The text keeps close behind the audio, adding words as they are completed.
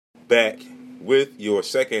back with your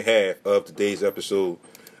second half of today's episode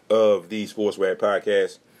of the Sports Rap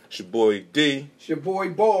Podcast. It's your boy D. It's your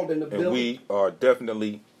boy Bald in the building. And we are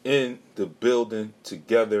definitely in the building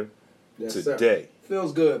together today. Sir.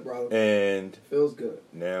 Feels good, brother. And feels good.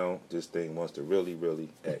 Now this thing wants to really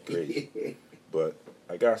act crazy. But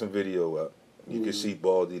I got some video up. You can see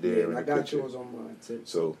Baldy there. Yeah, in I the got picture. yours on mine too.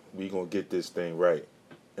 So we gonna get this thing right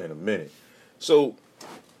in a minute. So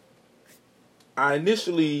I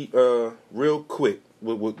initially, real quick,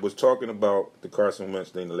 was talking about the Carson Wentz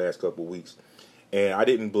thing the last couple of weeks, and I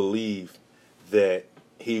didn't believe that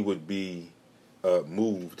he would be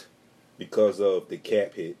moved because of the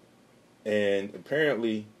cap hit, and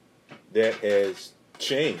apparently that has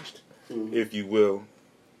changed, if you will,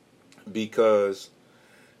 because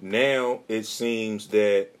now it seems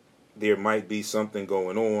that there might be something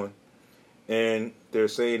going on, and they're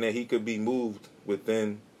saying that he could be moved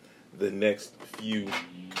within the next few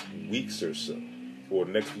weeks or so, or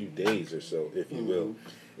next few days or so, if you will.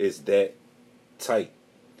 It's that tight.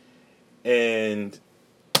 And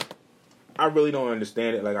I really don't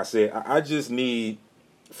understand it. Like I said, I just need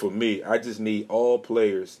all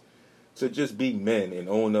players to just be men and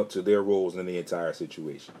own up to their roles in the entire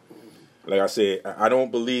situation. Like I said, I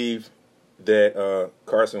don't believe that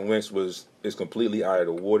Carson Wentz is completely out of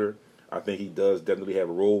the water. I think he does definitely have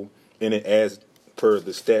a role in it, as per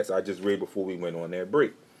the stats I just read before we went on that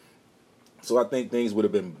break. So I think things would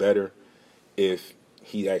have been better if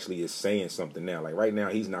he actually is saying something now. Like right now,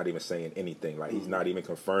 he's not even saying anything. Like he's not even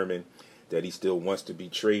confirming that he still wants to be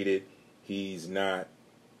traded. He's not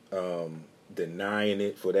denying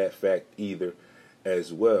it for that fact either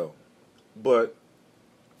as well. But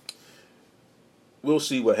we'll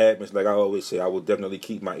see what happens. Like I always say, I will definitely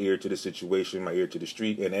keep my ear to the situation, my ear to the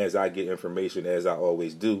street. And as I get information, as I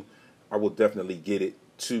always do, I will definitely get it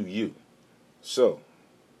to you. So,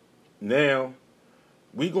 now,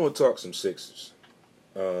 we're going to talk some Sixers.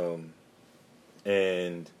 And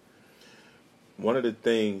one of the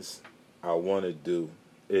things I want to do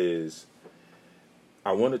is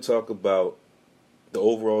I want to talk about the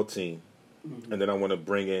overall team. And then I want to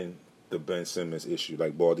bring in the Ben Simmons issue,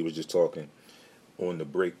 like Baldy was just talking on the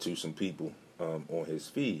break to some people on his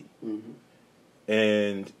feed.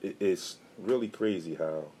 And it's really crazy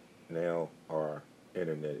how now our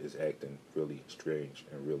internet is acting really strange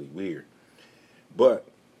and really weird. But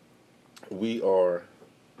we are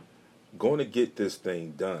going to get this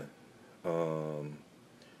thing done.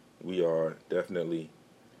 We are definitely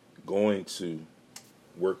going to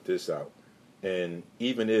work this out. And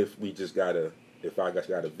even if we just if I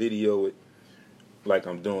gotta video it like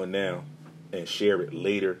I'm doing now and share it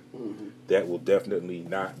later, that will definitely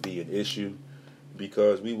not be an issue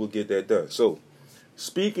because we will get that done. So,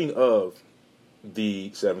 speaking of the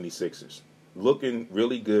 76ers, looking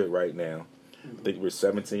really good right now. I think we're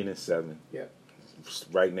 17-7. Yeah.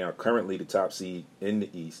 Right now, currently the top seed in the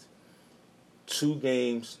East. 2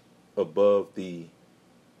 games above the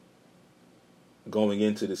going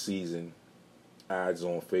into the season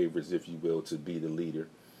odds-on favorites, if you will, to be the leader,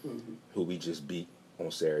 who we just beat on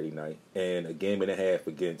Saturday night, and a game and a half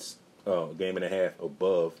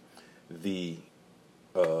above the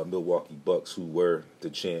Milwaukee Bucks, who were the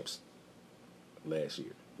champs last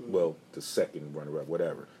year. Well, the second runner-up,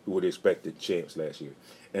 whatever, who were the expected champs last year.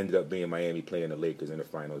 Ended up being Miami playing the Lakers in the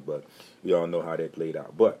finals, but we all know how that played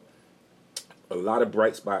out. But a lot of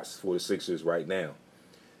bright spots for the Sixers right now.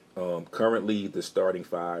 Currently, the starting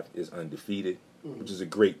 5 is undefeated, which is a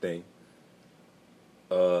great thing.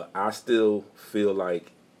 I still feel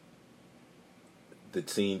like the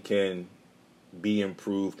team can be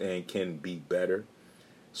improved and can be better.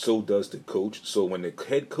 So does the coach. So when the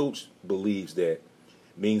head coach believes that,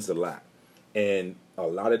 means a lot. And a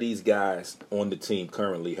lot of these guys on the team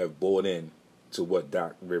currently have bought in to what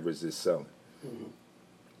Doc Rivers is selling.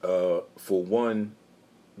 For one,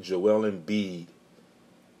 Joel Embiid,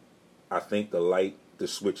 I think the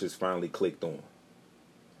switch has finally clicked on.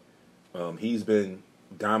 He's been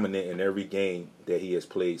dominant in every game that he has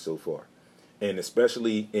played so far. And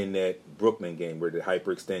especially in that Brooklyn game where the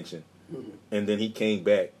hyperextension. And then he came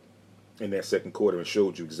back in that second quarter and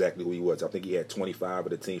showed you exactly who he was. I think he had 25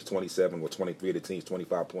 of the team's 27 or 23 of the team's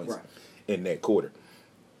 25 points in that quarter.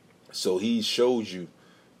 So he shows you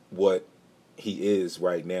what he is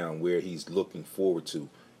right now and where he's looking forward to.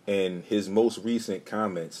 And his most recent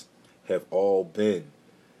comments have all been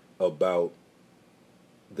about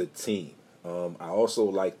the team. I also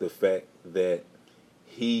like the fact that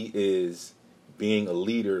he is being a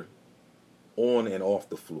leader on and off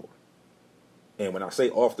the floor. And when I say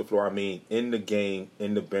off the floor, I mean in the game,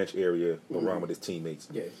 in the bench area, around with his teammates.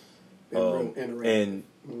 Yeah. And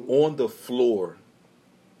on the floor,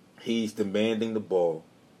 he's demanding the ball,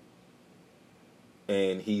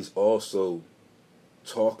 and he's also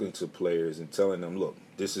talking to players and telling them, look,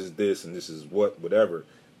 this is this and this is whatever.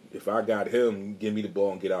 If I got him, give me the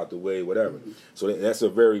ball and get out the way, whatever. Mm-hmm. So that's a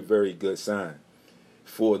very, very good sign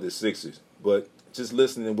for the Sixers. But just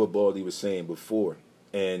listening to what Baldy was saying before,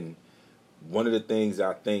 and one of the things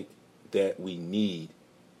I think that we need,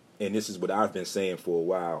 and this is what I've been saying for a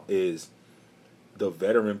while, is the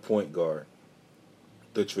veteran point guard,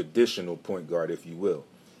 the traditional point guard, if you will.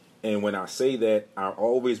 And when I say that, I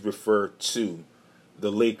always refer to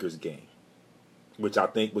the Lakers game, which I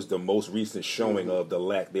think was the most recent showing of the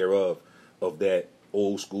lack thereof of that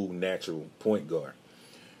old school natural point guard.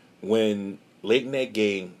 When late in that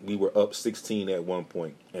game, we were up 16 at one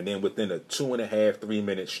point, and then within a 2.5, 3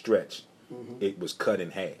 minute stretch, it was cut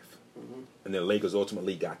in half. And then Lakers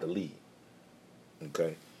ultimately got the lead.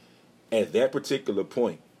 Okay? At that particular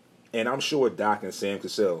point, and I'm sure Doc and Sam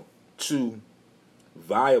Cassell, two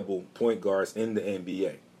viable point guards in the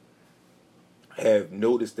NBA, have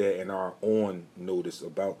noticed that and are on notice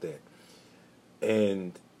about that.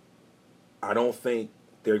 And I don't think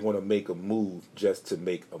they're going to make a move just to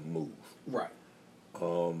make a move. Right.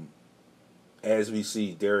 As we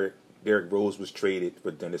see, Derrick Rose was traded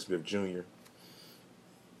for Dennis Smith Jr.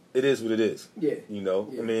 It is what it is. Yeah. You know,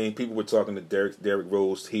 yeah. I mean, people were talking to Derrick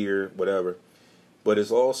Rose here, whatever. But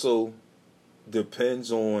it's also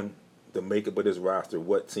depends on the makeup of this roster,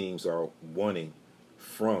 what teams are wanting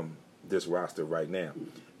from this roster right now.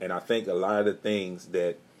 And I think a lot of the things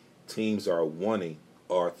that teams are wanting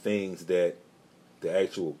are things that the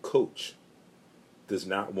actual coach does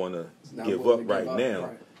not want to give up right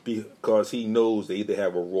now, because he knows they either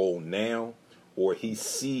have a role now or he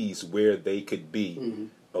sees where they could be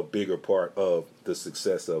a bigger part of the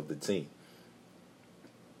success of the team.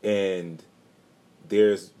 And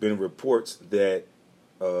there's been reports that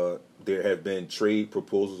there have been trade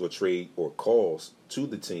proposals or calls to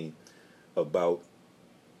the team about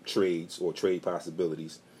trades or trade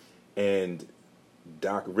possibilities. And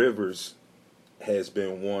Doc Rivers has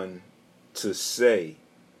been one to say,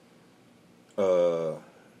 I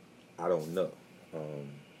don't know,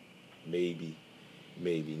 maybe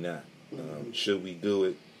not. Should we do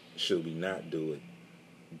it? Should we not do it?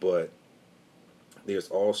 But there's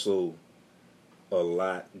also a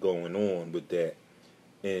lot going on with that,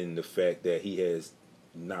 in the fact that he has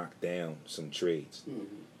knocked down some trades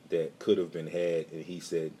that could have been had, and he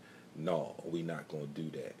said, no, we're not going to do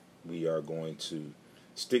that. We are going to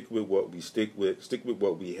stick with what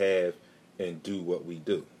we have, and do what we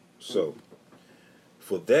do. So,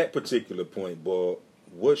 for that particular point, Ball,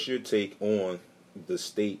 what's your take on the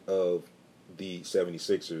state of the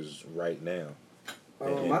 76ers right now?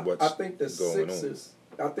 I think the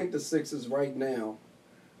Sixers right now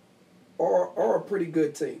are a pretty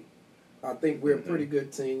good team. I think we're a pretty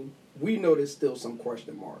good team. We know there's still some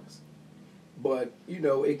question marks. But, you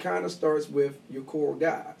know, it kind of starts with your core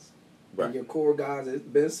guys. Right. And your core guys is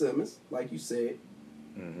Ben Simmons, like you said,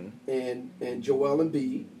 and Joel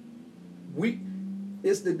Embiid.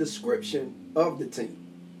 It's the description of the team.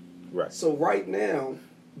 Right. So right now,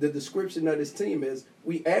 the description of this team is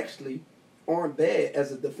we actually aren't bad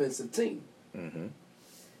as a defensive team.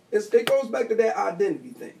 It goes back to that identity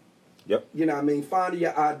thing. Yep. You know what I mean? Finding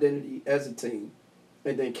your identity as a team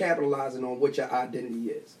and then capitalizing on what your identity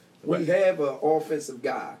is. Right. We have an offensive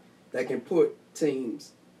guy that can put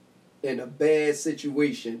teams in a bad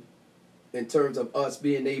situation in terms of us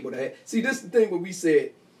being able to have. See, this is the thing where we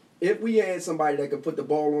said, if we had somebody that could put the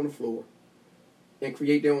ball on the floor and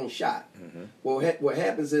create their own shot, well, what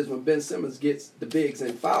happens is when Ben Simmons gets the bigs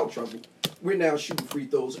in foul trouble, we're now shooting free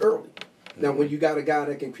throws early. Now, when you got a guy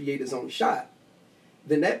that can create his own shot,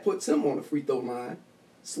 then that puts him on the free throw line,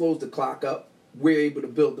 slows the clock up. We're able to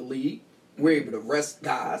build the lead. We're able to rest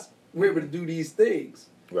guys. We're able to do these things.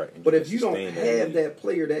 Right. But if you don't have that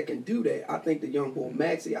player that can do that, I think the young boy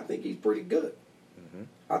Maxey, I think he's pretty good.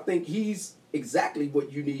 I think he's exactly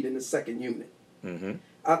what you need in the second unit.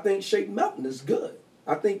 I think Shake Milton is good.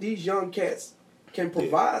 I think these young cats can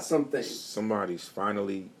provide some things. Somebody's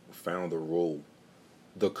finally found a role,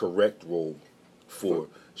 the correct role for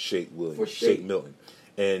Shake Milton.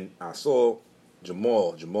 And I saw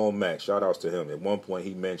Jamal Mack, shout outs to him. At one point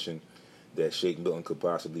he mentioned that Shake Milton could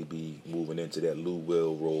possibly be moving into that Lou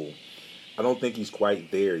Will role. I don't think he's quite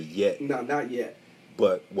there yet. No, not yet.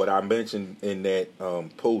 But what I mentioned in that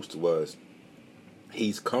post was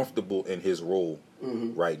he's comfortable in his role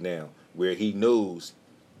right now, where he knows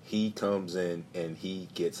he comes in and he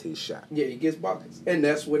gets his shot. Yeah, he gets buckets, and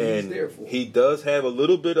that's what he's there for. He does have a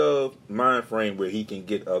little bit of mind frame where he can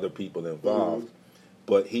get other people involved,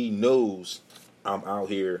 but he knows I'm out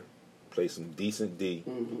here play some decent D,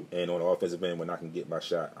 and on the offensive end, when I can get my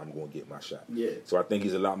shot, I'm going to get my shot. Yeah. So I think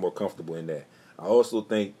he's a lot more comfortable in that. I also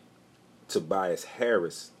think Tobias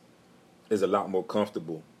Harris is a lot more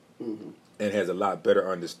comfortable and has a lot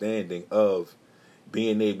better understanding of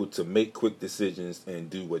being able to make quick decisions and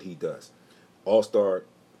do what he does. All-Star,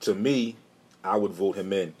 to me, I would vote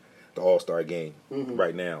him in the All-Star game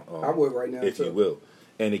right now. I would right now, if too. you will.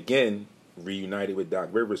 And again, reunited with Doc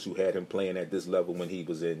Rivers, who had him playing at this level when he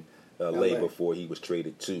was in LA before he was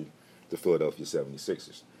traded to the Philadelphia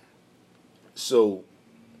 76ers. So,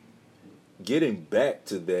 getting back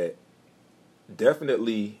to that,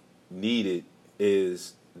 definitely needed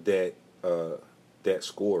is that that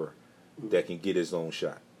scorer that can get his own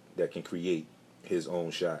shot, that can create his own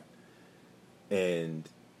shot. And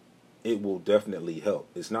it will definitely help.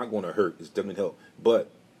 It's not going to hurt. It's definitely help. But,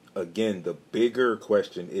 again, the bigger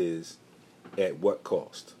question is, at what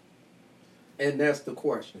cost? And that's the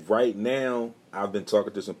question. Right now, I've been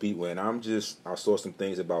talking to some people, and I saw some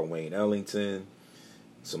things about Wayne Ellington,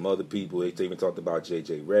 some other people. They even talked about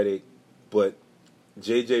J.J. Redick. But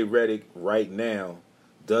J.J. Redick right now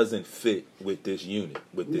doesn't fit with this unit,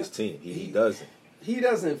 with this team. He doesn't. He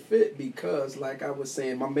doesn't fit because, like I was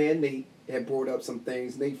saying, my man Nate had brought up some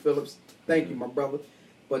things. Nate Phillips, thank you, my brother.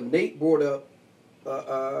 But Nate brought up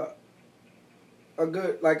a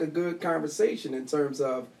good conversation in terms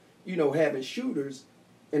of, having shooters.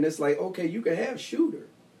 And it's like, okay, you can have shooter.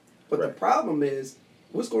 But the problem is,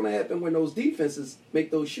 what's going to happen when those defenses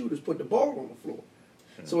make those shooters put the ball on the floor?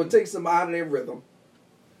 So it takes them out of their rhythm.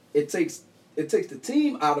 It takes the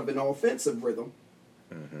team out of an offensive rhythm.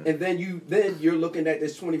 And then you're looking at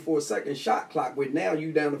this 24-second shot clock where now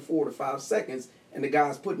you down to 4 to 5 seconds and the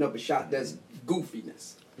guy's putting up a shot that's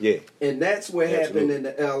goofiness. Yeah. And that's what happened in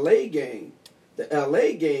the LA game. The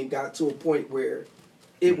LA game got to a point where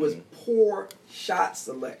it was poor shot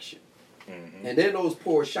selection. And then those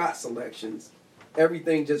poor shot selections,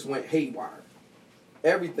 everything just went haywire.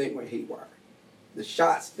 Everything went haywire. The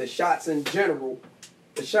shots in general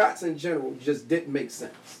just didn't make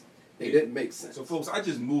sense. They didn't make sense. So, folks, I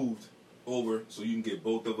just moved over so you can get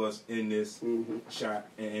both of us in this shot.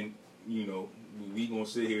 And, we going to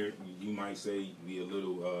sit here. You might say we a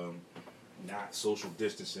little not social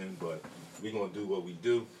distancing, but we're going to do what we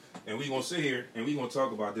do. And we're going to sit here and we're going to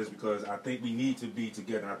talk about this because I think we need to be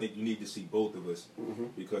together. I think you need to see both of us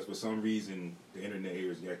because for some reason the internet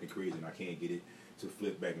here is acting crazy and I can't get it to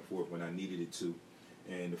flip back and forth when I needed it to.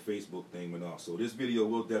 And the Facebook thing went off. So this video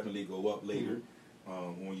will definitely go up later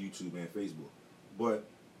on YouTube and Facebook. But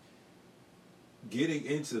getting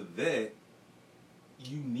into that,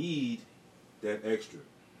 you need that extra.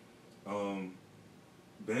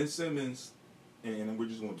 Ben Simmons, and we're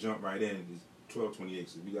just going to jump right in. It's 12:28,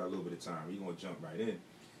 so we got a little bit of time. We're going to jump right in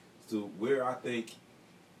to where I think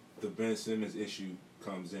the Ben Simmons issue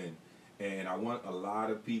comes in. And I want a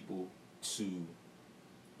lot of people to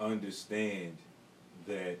understand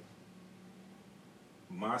that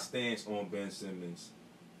my stance on Ben Simmons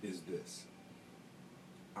is this.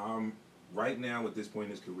 Right now at this point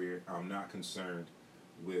in his career, I'm not concerned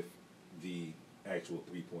with the actual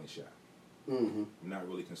three-point shot. I'm not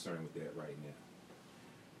really concerned with that right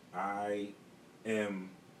now. I am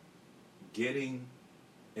getting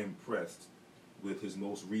impressed with his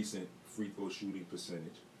most recent free throw shooting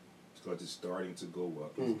percentage because it's starting to go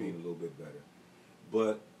up. It's being a little bit better.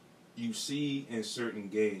 But you see in certain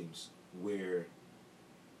games where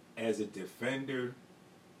as a defender,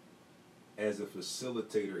 as a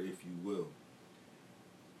facilitator, if you will,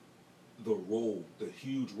 the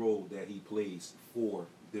huge role that he plays for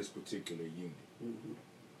this particular unit.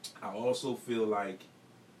 I also feel like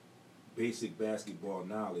basic basketball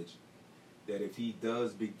knowledge that if he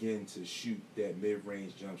does begin to shoot that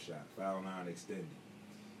mid-range jump shot, foul line extended,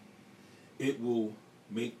 it will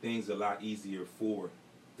make things a lot easier for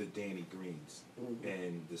the Danny Greens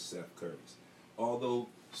and the Seth Currys. Although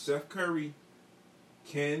Seth Curry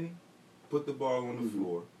can put the ball on the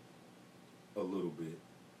floor a little bit,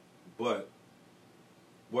 but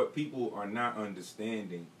what people are not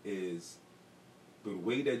understanding is the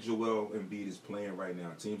way that Joel Embiid is playing right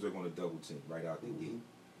now, teams are going to double team right out the gate.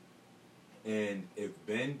 And if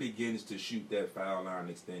Ben begins to shoot that foul line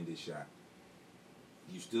extended shot,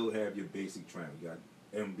 you still have your basic triangle. You got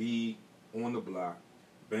Embiid on the block,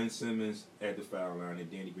 Ben Simmons at the foul line, and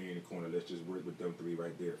Danny Green in the corner. Let's just work with them three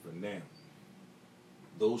right there for now.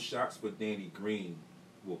 Those shots for Danny Green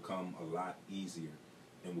will come a lot easier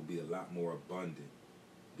and will be a lot more abundant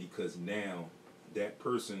because now that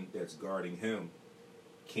person that's guarding him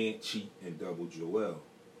can't cheat and double Joel.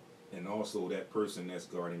 And also that person that's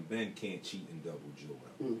guarding Ben can't cheat and double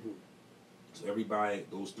Joel. Mm-hmm. So everybody,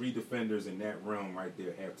 those three defenders in that realm right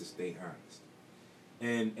there have to stay honest.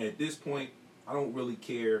 And at this point, I don't really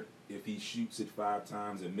care if he shoots it 5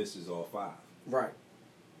 times and misses all 5. Right.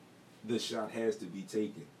 The shot has to be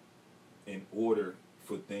taken in order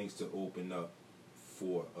for things to open up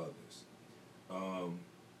for others.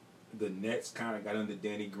 The Nets kind of got under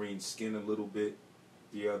Danny Green's skin a little bit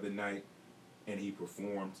the other night, and he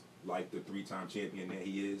performed like the 3-time champion that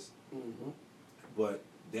he is. Mm-hmm. But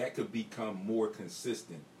that could become more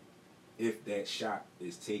consistent if that shot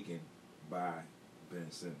is taken by Ben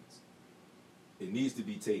Simmons. It needs to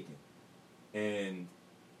be taken. And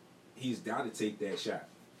he's got to take that shot.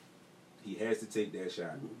 He has to take that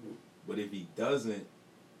shot. Mm-hmm. But if he doesn't,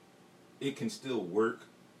 it can still work,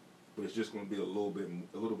 but it's just going to be a little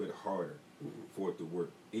bit harder for it to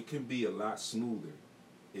work. It can be a lot smoother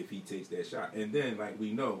if he takes that shot. And then, like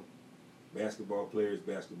we know, basketball players,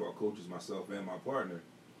 basketball coaches, myself and my partner,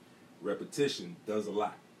 repetition does a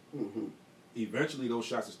lot. Mm-hmm. Eventually, those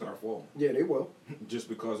shots will start falling. Yeah, they will. Just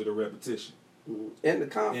because of the repetition. Mm-hmm. And the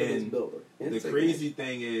confidence And builder. And the crazy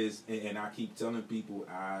thing is, and I keep telling people,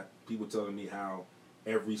 people telling me how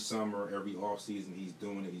every summer, every off season, he's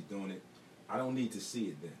doing it. I don't need to see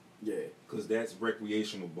it then. Yeah. Because that's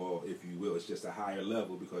recreational ball, if you will. It's just a higher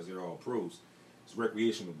level because they're all pros. It's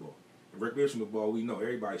recreational ball. In recreational ball, we know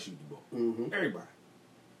everybody shoots the ball. Mm-hmm.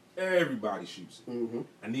 Everybody shoots it. Mm-hmm.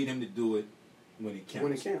 I need him to do it when it counts.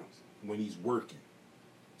 When it counts. When he's working.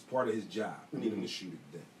 It's part of his job. I need him Mm-hmm. to shoot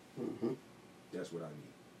it then. Mm-hmm. That's what I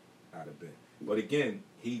need out of Ben. But again,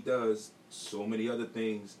 he does so many other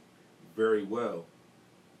things very well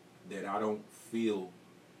that I don't feel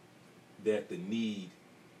that the need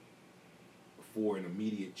for an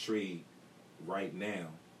immediate trade right now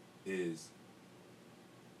is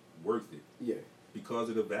worth it Yeah. because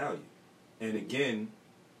of the value. And again,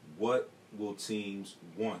 what will teams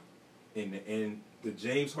want? In the end, the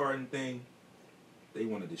James Harden thing, they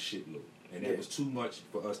wanted a shitload. And that was too much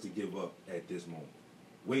for us to give up at this moment.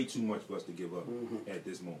 Way too much for us to give up at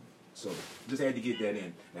this moment. So just had to get that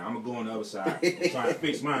in. Now I'm gonna go on the other side and try to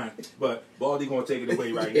fix mine, but Baldy gonna take it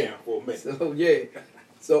away right now for a minute. So yeah.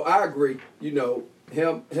 So I agree. You know,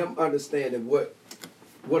 him understanding what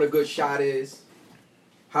a good shot is,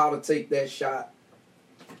 how to take that shot.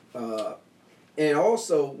 And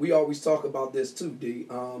also we always talk about this too, D,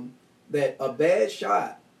 that a bad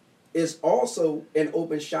shot is also an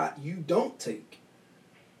open shot you don't take.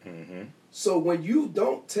 Mm-hmm. So when you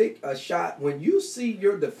don't take a shot, when you see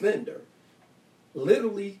your defender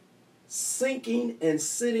literally sinking and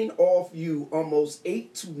sitting off you almost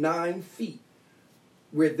 8 to 9 feet,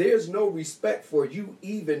 where there's no respect for you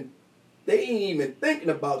they ain't even thinking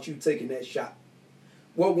about you taking that shot.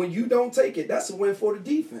 Well, when you don't take it, that's a win for the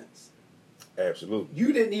defense. Absolutely.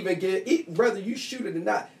 You didn't even get it, whether you shoot it or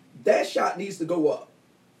not. That shot needs to go up.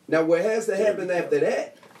 Now, what has to happen after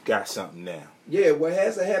that? Got something now. Yeah, what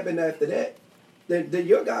has to happen after that? Then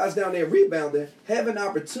your guys down there rebounding have an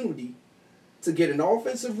opportunity to get an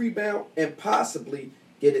offensive rebound and possibly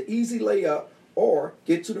get an easy layup or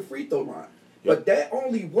get to the free throw line. Yep. But that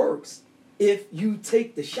only works if you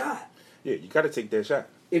take the shot. Yeah, you got to take that shot.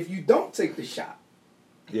 If you don't take the shot,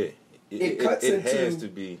 yeah, it cuts it into has to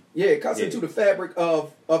be. Yeah, it cuts into the fabric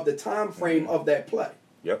of the time frame of that play.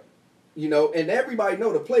 Yep. You know, and everybody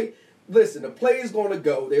know the play. Listen, the play is going to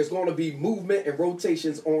go. There's going to be movement and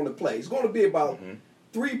rotations on the play. It's going to be about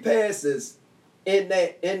 3 passes in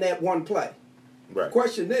that one play. Right. The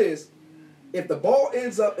question is, if the ball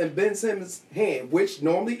ends up in Ben Simmons' hand, which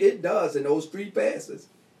normally it does in those 3 passes,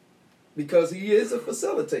 because he is a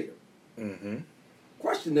facilitator. Mm-hmm.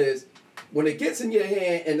 Question is, when it gets in your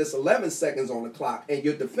hand and it's 11 seconds on the clock and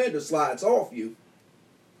your defender slides off you,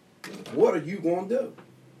 what are you going to do?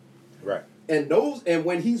 Right. And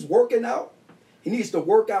when he's working out, he needs to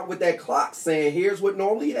work out with that clock saying, here's what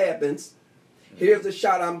normally happens. Here's the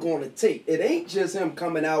shot I'm going to take. It ain't just him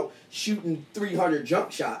coming out shooting 300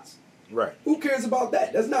 jump shots. Right. Who cares about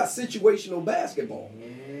that? That's not situational basketball.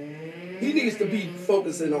 He needs to be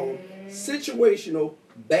focusing on situational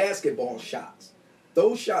basketball shots.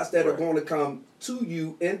 Those shots that are going to come to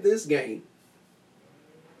you in this game.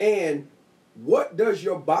 And what does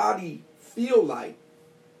your body feel like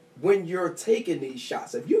when you're taking these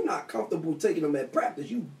shots? If you're not comfortable taking them at practice,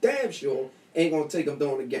 you damn sure ain't going to take them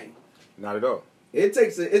during the game. Not at all. It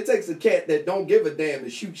takes a cat that don't give a damn to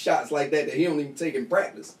shoot shots like that he don't even take in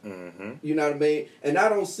practice. Mm-hmm. You know what I mean? And I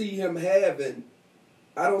don't see him having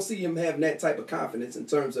that type of confidence in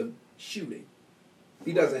terms of shooting.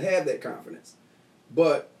 He doesn't have that confidence.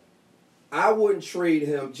 But I wouldn't trade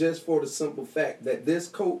him just for the simple fact that this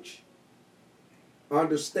coach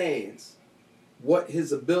understands what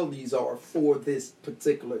his abilities are for this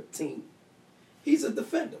particular team. He's a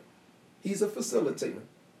defender. He's a facilitator.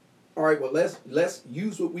 All right, well let's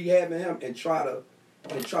use what we have in him and try to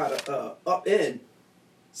upend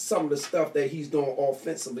some of the stuff that he's doing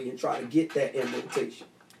offensively and try to get that in rotation.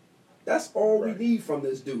 That's all we need from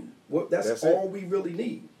this dude. That's all we really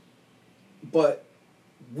need. But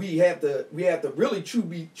we have to really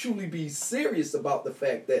truly be serious about the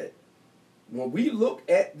fact that when we look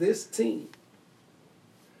at this team,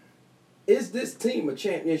 is this team a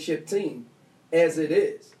championship team as it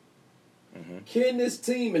is? Mm-hmm. Can this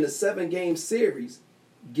team in a 7-game series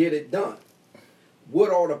get it done?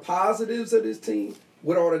 What are the positives of this team?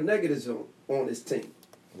 What are the negatives on this team?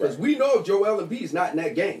 Because we know if Joel Embiid is not in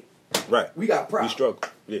that game, we got problems. We struggle.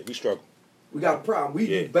 Yeah, we struggle. We got a problem. We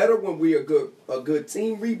do better when we're a good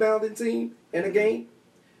team rebounding team in a game.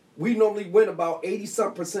 We normally win about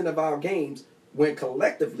 80-some% of our games when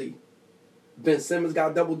collectively Ben Simmons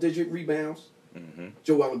got double-digit rebounds. Mm-hmm.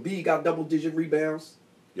 Joel Embiid got double-digit rebounds.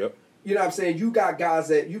 Yep. You know what I'm saying? You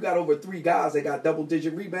got over 3 guys that got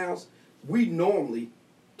double-digit rebounds. We normally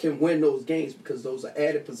can win those games because those are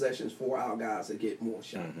added possessions for our guys that get more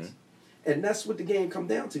shots. Mm-hmm. And that's what the game come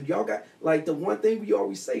down to. Y'all got, like the one thing we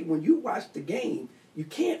always say, when you watch the game, you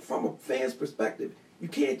can't, from a fan's perspective, you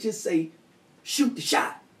can't just say, shoot the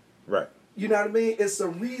shot. Right. You know what I mean? It's a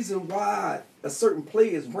reason why a certain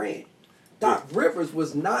play is ran. Doc Rivers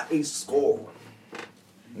was not a scorer.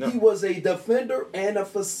 No. He was a defender and a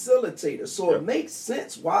facilitator. So it makes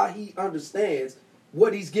sense why he understands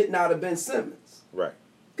what he's getting out of Ben Simmons. Right.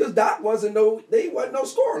 Because Doc wasn't no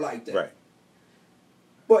scorer like that. Right.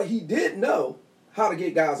 But he did know how to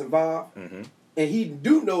get guys involved. Mm-hmm. And he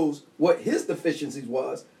knows what his deficiencies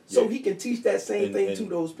was. So he can teach that same thing to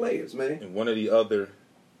those players, man. And one of the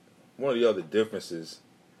other differences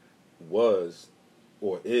was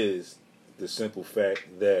or is the simple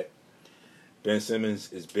fact that Ben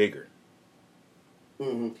Simmons is bigger.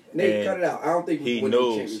 Mm-hmm. Nate, cut it out. I don't think we win the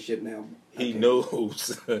championship now. He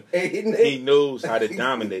knows. He knows how to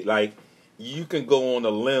dominate. Like, you can go on a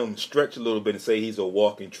limb, stretch a little bit, and say he's a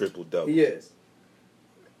walking triple-double. Yes.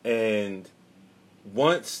 And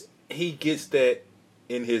once he gets that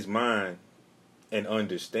in his mind and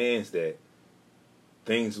understands that,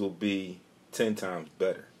 things will be 10 times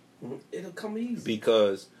better. It'll come easy.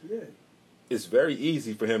 Because it's very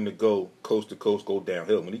easy for him to go coast to coast, go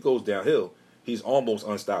downhill. When he goes downhill, he's almost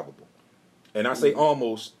unstoppable. And I say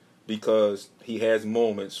almost because he has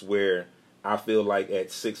moments where I feel like at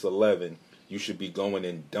 6'11", you should be going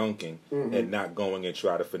and dunking and not going and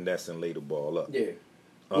try to finesse and lay the ball up. Yeah.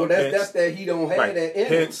 Well, that's that he don't have that in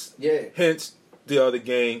him. Hence the other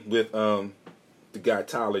game with the guy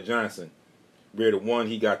Tyler Johnson, where the one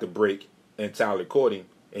he got the break and Tyler caught him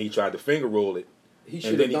and he tried to finger roll it.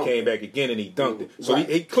 And then he came back again and he dunked it. So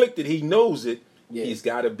he clicked it. He knows it. Yeah. He's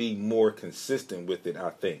got to be more consistent with it, I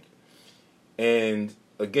think. And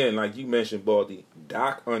again, like you mentioned, Baldy,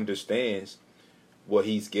 Doc understands what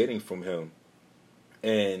he's getting from him.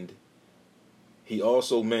 And he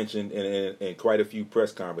also mentioned in quite a few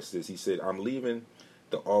press conferences, he said, I'm leaving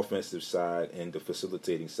the offensive side and the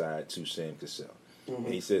facilitating side to Sam Cassell. Mm-hmm.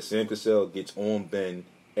 And he said Sam Cassell gets on Ben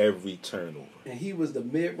every turnover. And he was the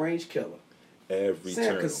mid-range killer.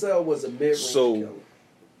 Sam Cassell was a mid-range killer.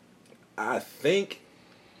 I think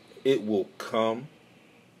it will come.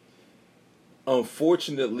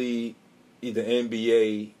 Unfortunately, the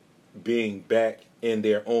NBA being back in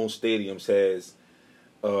their own stadiums has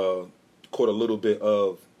caught a little bit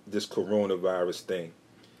of this coronavirus thing.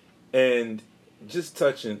 And just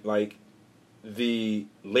touching, like, the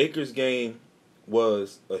Lakers game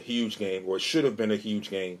was a huge game, or it should have been a huge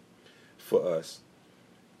game for us.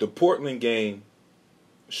 The Portland game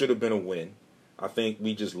should have been a win. I think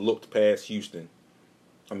we just looked past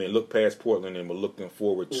looked past Portland and were looking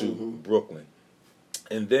forward to Brooklyn.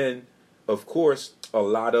 And then, of course, a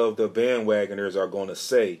lot of the bandwagoners are going to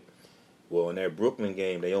say, well, in that Brooklyn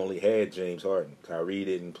game, they only had James Harden. Kyrie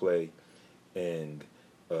didn't play, and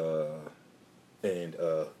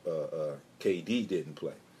KD didn't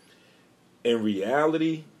play. In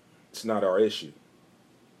reality, it's not our issue.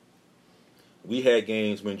 We had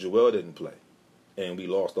games when Joel didn't play, and we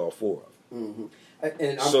lost all 4 of them. Mm-hmm.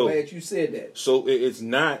 And I'm glad you said that. So it's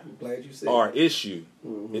not our issue.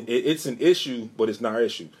 Mm-hmm. It's an issue, but it's not our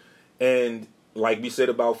issue. And like we said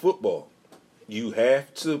about football, you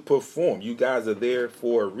have to perform. You guys are there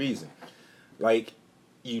for a reason. Like,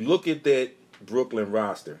 you look at that Brooklyn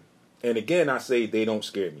roster, and again, I say they don't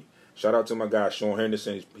scare me. Shout out to my guy Sean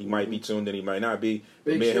Henderson. He might be tuned in, he might not be.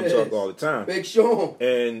 But Big me and him Shaz. talk all the time. Big Sean.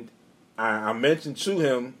 And I mentioned to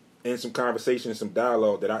him in some conversation, some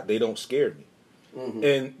dialogue, that they don't scare me. Mm-hmm.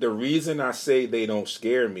 And the reason I say they don't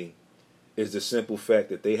scare me is the simple fact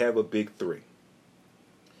that they have a big three.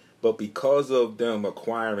 But because of them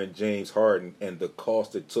acquiring James Harden and the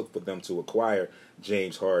cost it took for them to acquire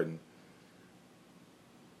James Harden,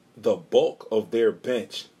 the bulk of their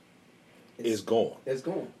bench is gone. It's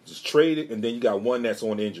gone. Just traded, and then you got one that's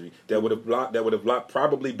on injury that would have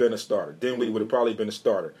probably been a starter. Dinwiddie would have probably been a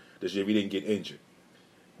starter this year if he didn't get injured.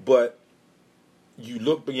 But you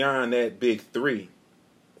look beyond that big three,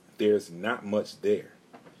 there's not much there.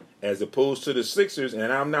 As opposed to the Sixers,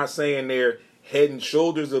 and I'm not saying they're head and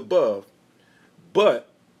shoulders above, but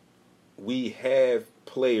we have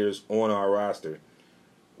players on our roster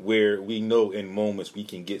where we know in moments we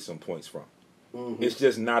can get some points from. Mm-hmm. It's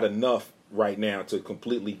just not enough right now to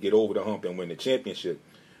completely get over the hump and win the championship.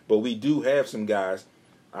 But we do have some guys,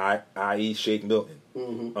 i.e. Shake Milton,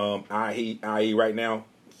 i.e. right now,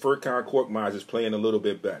 Furkan Korkmaz is playing a little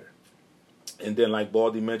bit better. And then, like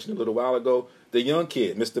Baldy mentioned a little while ago, the young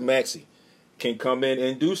kid, Mr. Maxey, can come in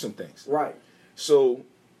and do some things. Right. So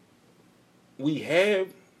we have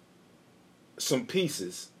some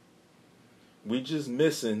pieces. We just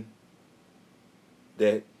missing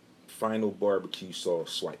that final barbecue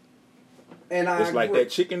sauce swipe. And I It's like agree. that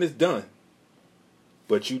chicken is done,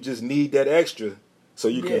 but you just need that extra so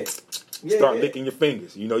you can start licking your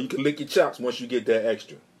fingers. You know, you can lick your chops once you get that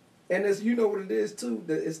extra. And it's, you know what it is too,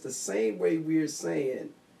 that it's the same way we're saying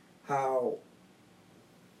how,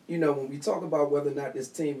 you know, when we talk about whether or not this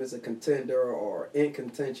team is a contender or in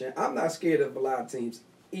contention, I'm not scared of a lot of teams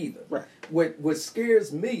either. Right. What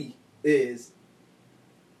scares me is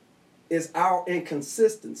our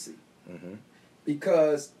inconsistency. Mm-hmm.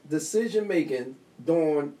 Because decision making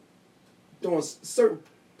during certain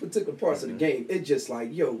particular parts of the game, it's just like,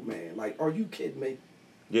 yo, man, like, are you kidding me?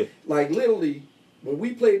 Yeah. Like, literally, when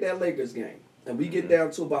we played that Lakers game, and we get down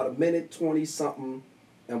to about a minute 20-something,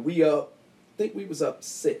 and we up, I think we was up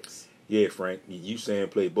 6. Yeah, Frank, you saying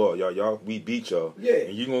play ball. Y'all, we beat y'all. Yeah.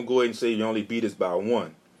 And you going to go ahead and say you only beat us by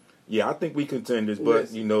 1. Yeah, I think we contenders, but,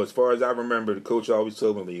 Yes. you know, as far as I remember, the coach always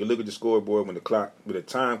told me, when you look at the scoreboard, when the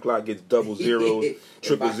time clock gets double zeros,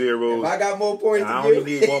 triple zeros, If I got more points I than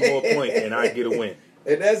only you, need one more point, and I get a win.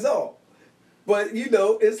 and that's all. But, you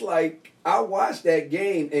know, it's like, I watched that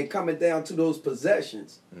game and coming down to those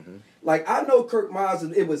possessions. Mm-hmm. Like, I know Kirk Miles,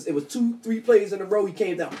 it was 2-3 plays in a row, he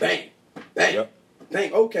came down, bang, bang, Yep.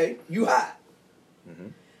 bang, okay, you hot. Mm-hmm.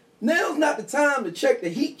 Now's not the time to check the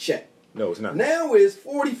heat check. No, it's not. Now is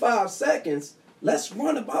 45 seconds. Let's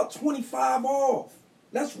run about 25 off.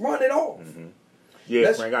 Let's run it off. Mm-hmm. Yeah,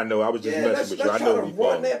 Let's- Frank, I know. I was just Yeah, messing let's with you. I try know to what you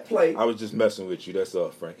run call that play. I was just messing with you. That's all,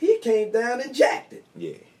 Frank. He came down and jacked it,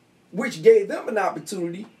 Yeah. which gave them an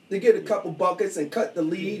opportunity to get a couple buckets and cut the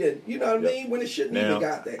lead. And you know what I mean? When it shouldn't Now, even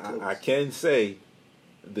got that close. I can say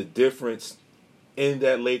the difference in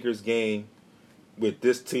that Lakers game with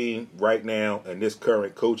this team right now and this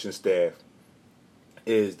current coaching staff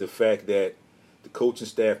is the fact that the coaching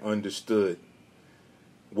staff understood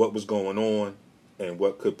what was going on and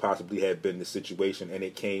what could possibly have been the situation, and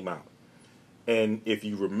it came out. And if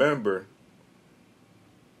you remember,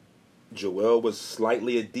 Joel was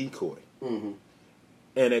slightly a decoy. Mm-hmm.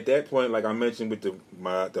 And at that point, like I mentioned with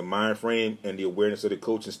the mind frame and the awareness of the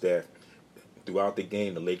coaching staff, throughout the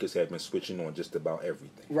game, the Lakers had been switching on just about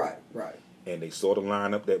everything. Right, right. And they saw the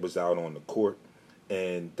lineup that was out on the court,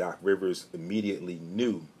 and Doc Rivers immediately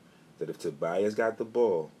knew that if Tobias got the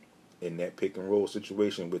ball in that pick and roll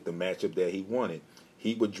situation with the matchup that he wanted,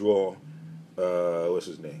 he would draw, what's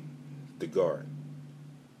his name? The guard,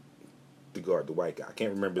 the white guy. I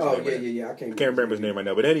can't remember his name. Oh, right now. yeah. I I can't remember his name right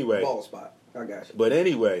now. But anyway. Ball spot. I got you. But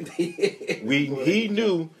anyway, he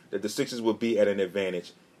knew that the Sixers would be at an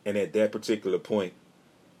advantage, and at that particular point,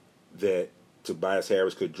 that Tobias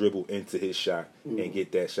Harris could dribble into his shot and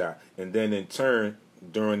get that shot. And then in turn,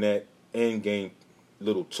 during that end game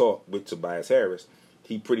little talk with Tobias Harris,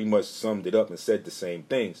 he pretty much summed it up and said the same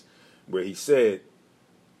things, where he said,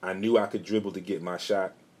 I knew I could dribble to get my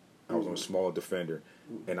shot. I was on a small defender,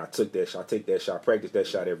 and I took that shot. I take that shot, practice that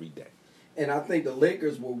shot every day. And I think the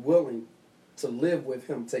Lakers were willing to live with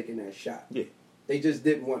him taking that shot. Yeah. They just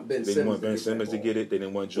didn't want Ben They Simmons didn't want Ben Simmons to that get it. They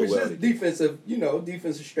didn't want ball. Joel Which to is get it.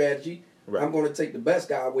 defensive strategy. Right. I'm going to take the best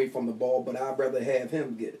guy away from the ball, but I'd rather have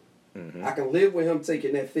him get it. Mm-hmm. I can live with him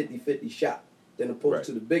taking that 50-50 shot than opposed Right.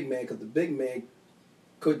 to the big man, because the big man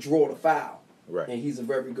could draw the foul. Right. And he's a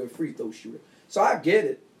very good free throw shooter. So I get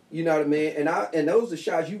it. You know what I mean? And those are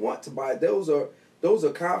shots you want to buy. Those are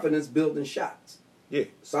confidence building shots. Yeah.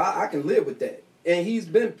 So I can live with that. And he's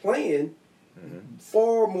been playing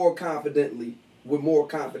far more confidently, with more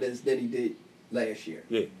confidence than he did last year.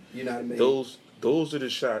 Yeah. You know what I mean? Those are the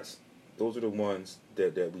shots. Those are the ones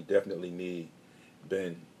that we definitely need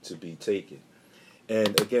Ben to be taking.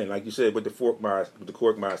 And again, like you said, with the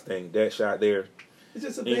Korkmaz thing, that shot there, it's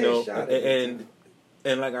just a bad shot.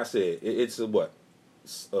 And like I said, it's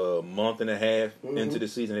a month and a half into the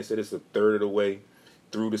season. They said it's a third of the way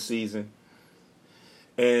through the season.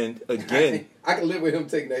 And again, I can live with him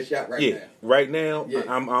taking that shot right now. Right now, yeah.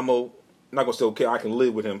 I'm not gonna say okay. I can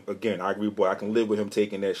live with him again. I agree, boy. I can live with him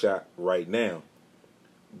taking that shot right now.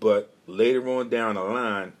 But later on down the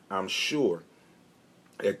line, I'm sure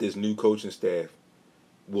that this new coaching staff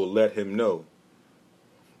will let him know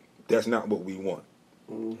that's not what we want.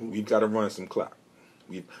 Mm-hmm. We've got to run some clock.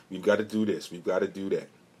 We've got to do this. We've got to do that.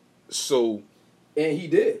 So, and he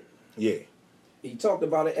did. Yeah. He talked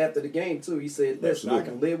about it after the game too. He said, "Listen, Absolutely. I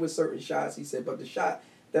can live with certain shots." He said, "But the shot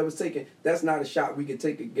that was taken, that's not a shot we could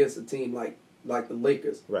take against a team like the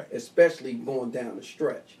Lakers, right? Especially going down the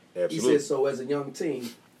stretch." Absolutely. He said, "So as a young team,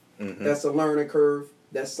 that's a learning curve.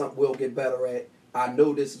 That's something we'll get better at. I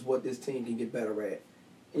know this is what this team can get better at."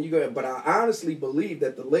 And you go, but I honestly believe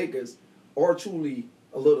that the Lakers are truly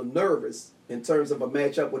a little nervous in terms of a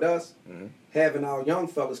matchup with us, having our young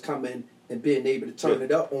fellas come in and being able to turn it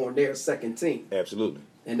up on their second team. Absolutely.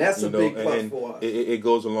 And that's a big plus for us. It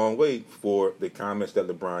goes a long way for the comments that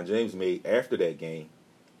LeBron James made after that game.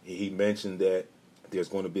 He mentioned that there's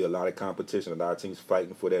going to be a lot of competition, a lot of teams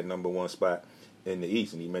fighting for that number one spot in the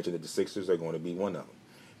East, and he mentioned that the Sixers are going to be one of them.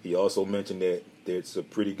 He also mentioned that there's a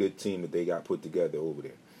pretty good team that they got put together over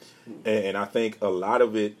there. And I think a lot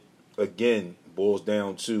of it, again, boils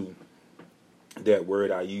down to that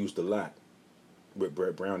word I used a lot with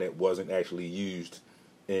Brett Brown that wasn't actually used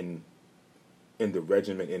in the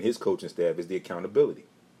regiment and his coaching staff, is the accountability.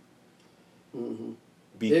 Mm-hmm.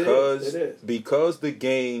 Because the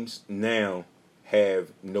games now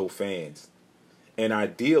have no fans. And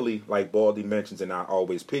ideally, like Baldy mentions, and I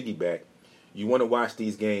always piggyback, you want to watch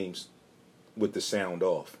these games with the sound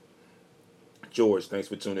off. George, thanks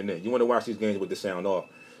for tuning in. You want to watch these games with the sound off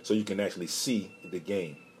so you can actually see the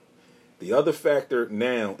game. The other factor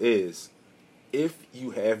now is if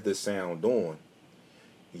you have the sound on,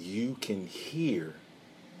 you can hear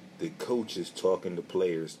the coaches talking to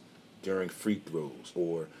players during free throws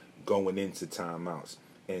or going into timeouts.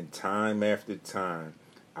 And time after time,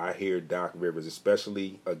 I hear Doc Rivers,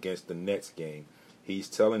 especially against the Nets game, he's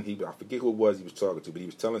telling, I forget who it was he was talking to, but he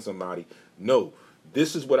was telling somebody, no,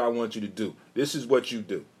 this is what I want you to do. This is what you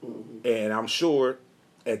do. Mm-hmm. And I'm sure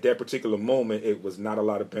at that particular moment, it was not a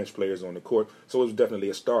lot of bench players on the court, so it was definitely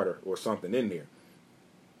a starter or something in there.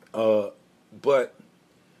 But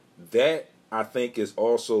that, I think, is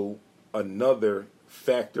also another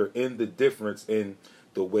factor in the difference in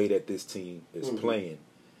the way that this team is playing,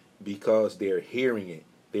 because they're hearing it.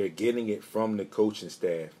 They're getting it from the coaching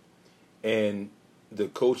staff. And the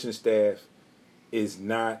coaching staff is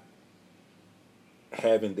not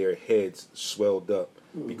having their heads swelled up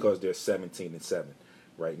because they're 17-7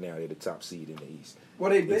 right now. They're the top seed in the East.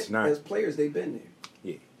 Well, they've been, as players, they've been there.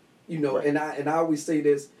 Yeah. You know, right. and I always say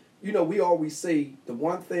this, you know, we always say the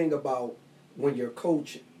one thing about when you're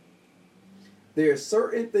coaching, there are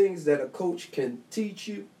certain things that a coach can teach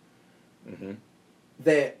you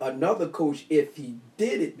that another coach, if he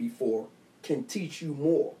did it before, can teach you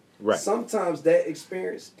more. Right. Sometimes that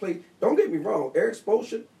experience play. Don't get me wrong. Erik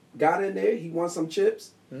Spoelstra got in there. He won some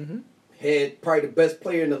chips. Had probably the best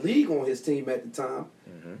player in the league on his team at the time.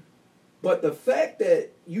 But the fact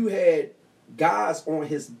that you had guys on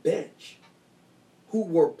his bench who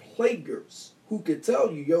were players, who could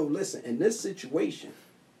tell you, yo, listen, in this situation,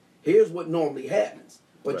 here's what normally happens.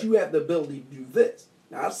 But you have the ability to do this.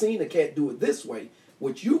 Now, I've seen the cat do it this way.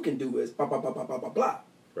 What you can do is blah, blah, blah, blah, blah, blah, blah.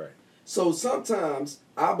 Right. So sometimes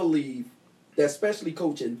I believe that, especially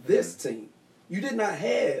coaching this team, you did not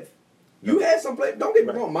have. You had some players. Don't get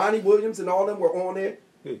me wrong. Monty Williams and all them were on there,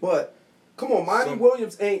 but come on, Monty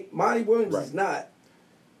Williams is not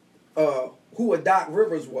who a Doc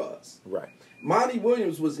Rivers was. Right. Monty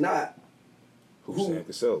Williams was not who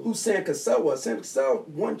Sam Cassell was. Sam Cassell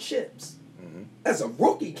won chips. As a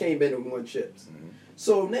rookie, came in and won chips.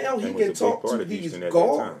 So now he can talk to these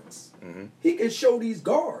guards. He can show these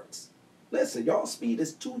guards. Listen, y'all speed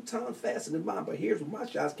is 2 times faster than mine, but here's where my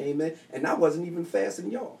shots came in, and I wasn't even faster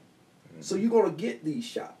than y'all. So you're going to get these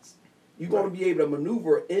shots. You're going to be able to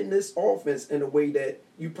maneuver in this offense in a way that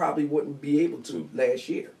you probably wouldn't be able to last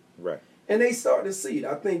year. Right. And they start to see it.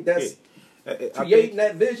 I think that's creating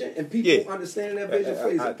that vision and people understanding that vision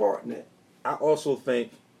plays a part in that. I also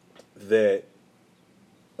think that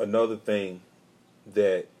another thing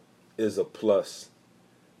that is a plus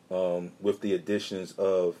with the additions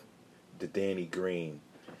of the Danny Green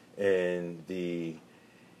and the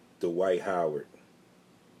Dwight Howard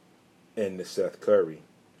and the Seth Curry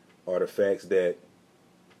are the facts that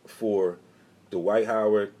for Dwight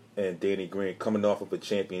Howard and Danny Green coming off of a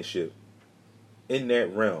championship, in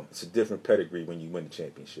that realm, it's a different pedigree when you win the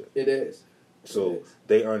championship. It is. So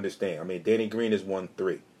they understand. I mean, Danny Green has won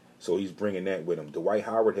 3, so he's bringing that with him. Dwight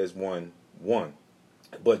Howard has won 1,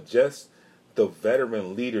 but just the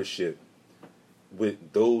veteran leadership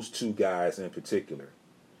with those 2 guys in particular,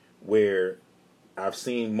 where I've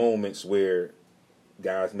seen moments where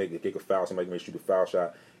guys kick a foul, somebody may shoot a foul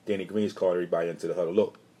shot, Danny Green's called everybody into the huddle.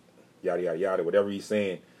 Look, yada yada yada, whatever he's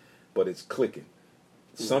saying, but it's clicking.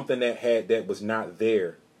 Mm-hmm. Something that was not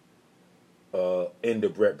there in the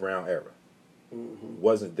Brett Brown era. Mm-hmm.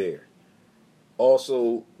 Wasn't there.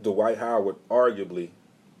 Also, Dwight Howard, arguably,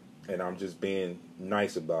 and I'm just being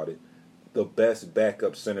nice about it, the best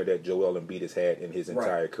backup center that Joel Embiid has had in his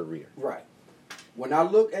entire career. Right. When I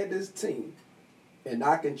look at this team, and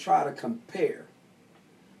I can try to compare,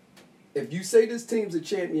 if you say this team's a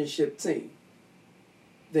championship team,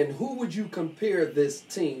 then who would you compare this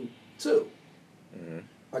team to? Mm-hmm.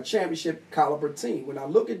 A championship caliber team. When I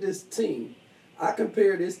look at this team, I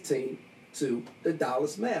compare this team to the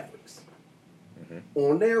Dallas Mavericks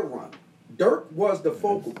on their run. Dirk was the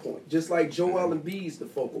focal point, just like Joel Embiid's the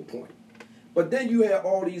focal point. But then you had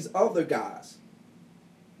all these other guys.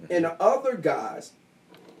 And the other guys,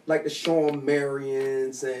 like the Sean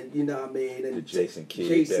Marions and, you know what I mean? And the Jason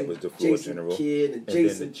Kidd, that was the floor general. Kidd and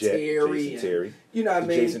Jason Terry. You know what I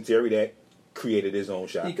mean? Jason Terry that created his own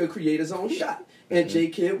shot. He could create his own shot. And J.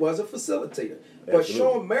 Kidd was a facilitator. But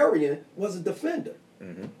Sean Marion was a defender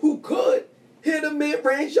who could hit a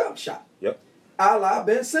mid-range jump shot. Yep. A la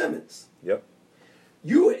Ben Simmons. Yep.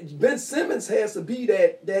 Ben Simmons has to be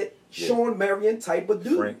that Sean Marion type of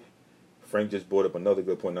dude. Frank just brought up another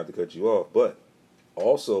good point, not to cut you off, but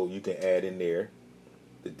also you can add in there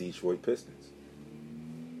the Detroit Pistons.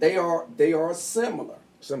 They are similar.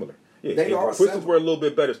 Similar. Yeah, they are the Pistons similar. were a little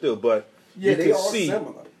bit better still, but they are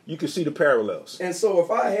similar. You can see the parallels. And so if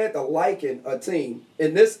I had to liken a team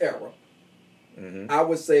in this era, I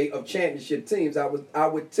would say of championship teams, I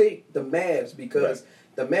would take the Mavs because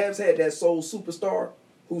the Mavs had that sole superstar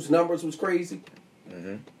whose numbers was crazy.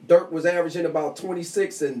 Dirk was averaging about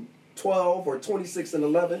 26 and 12 or 26 and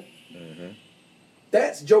 11.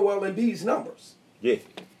 That's Joel Embiid's numbers. Yeah.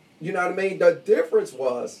 You know what I mean? The difference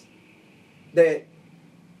was that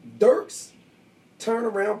Dirk's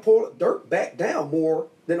turnaround pulled Dirk back down more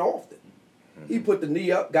than often. He put the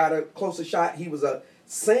knee up, got a closer shot. He was a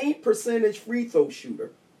same percentage free throw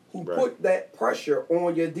shooter who put that pressure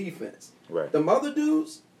on your defense. Right. Them other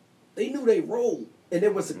dudes, they knew they rolled. And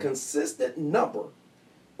there was a consistent number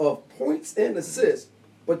of points and assists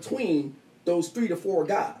between those 3 to 4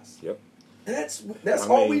 guys. Yep. And that's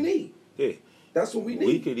all we need. Yeah. That's what we need.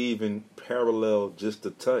 We could even parallel just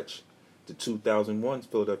a touch the 2001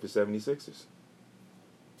 Philadelphia 76ers.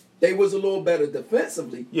 They was a little better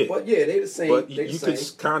defensively, but they the same. But you could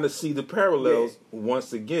kind of see the parallels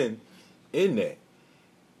once again in that.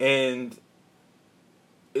 And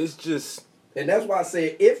it's just... And that's why I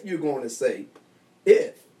say if you're going to say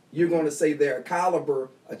they're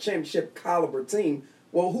a championship caliber team,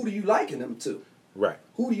 well, who do you liken them to? Right.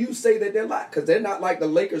 Who do you say that they're like? Because they're not like the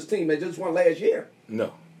Lakers team that just won last year.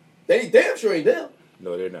 No. They damn sure ain't them.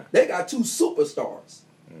 No, they're not. They got 2 superstars.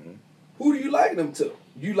 Who do you liken them to?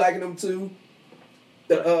 You liken them to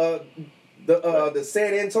the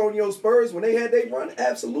San Antonio Spurs when they had their run?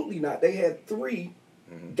 Absolutely not. They had 3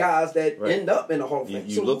 guys that end up in the Hall of Fame.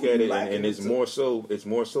 You look at it, and it's more so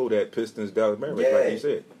that Pistons Dallas Mavericks, like you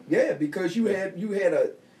said. Yeah, because you had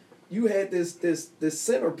this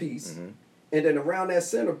centerpiece, and then around that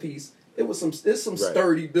centerpiece, there's some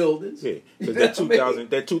sturdy buildings. Yeah, because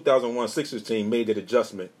that 2001 Sixers team made that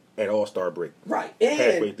adjustment at All-Star break. Right,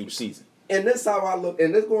 halfway through the season. And that's how I look.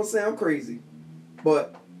 And this is going to sound crazy,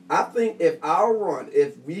 but I think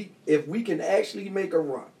if we can actually make a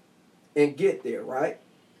run and get there, right,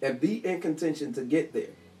 and be in contention to get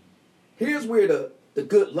there, here's where the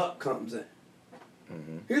good luck comes in.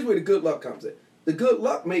 Here's where the good luck comes in. The good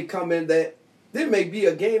luck may come in that there may be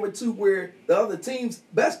a game or two where the other team's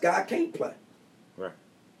best guy can't play. Right.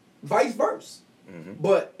 Vice versa.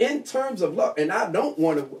 But in terms of luck, and I don't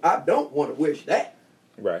want to wish that.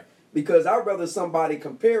 Right. Because I'd rather somebody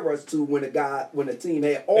compare us to when a team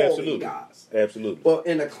had all these guys. Absolutely. But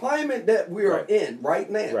in the climate that we are in right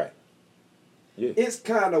now, it's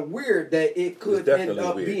kind of weird that it could end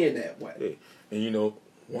up being that way. Yeah. And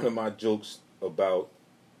one of my jokes about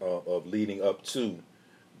of leading up to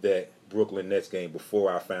that Brooklyn Nets game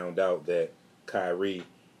before I found out that Kyrie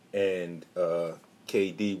and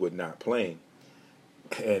KD were not playing.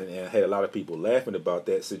 And I had a lot of people laughing about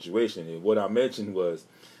that situation. And what I mentioned was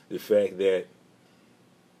the fact that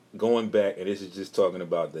going back, and this is just talking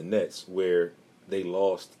about the Nets, where they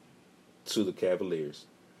lost to the Cavaliers,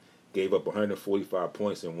 gave up 145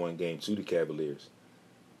 points in one game to the Cavaliers,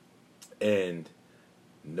 and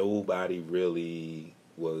nobody really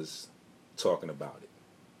was talking about it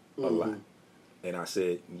a lot. And I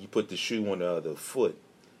said, you put the shoe on the other foot.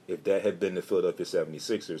 If that had been the Philadelphia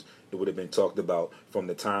 76ers, it would have been talked about from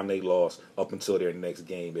the time they lost up until their next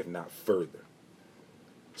game, if not further.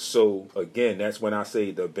 So, again, that's when I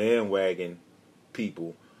say the bandwagon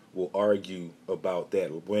people will argue about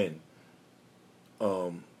that win.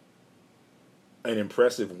 An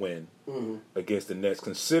impressive win against the Nets,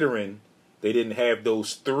 considering they didn't have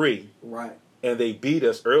those three. Right. And they beat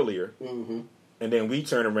us earlier. And then we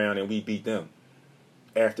turn around and we beat them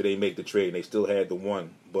after they make the trade, and they still had the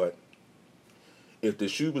one. But if the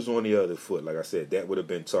shoe was on the other foot, like I said, that would have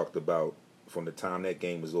been talked about from the time that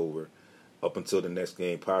game was over up until the next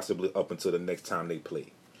game, possibly up until the next time they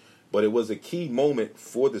played. But it was a key moment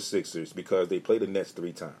for the Sixers because they played the Nets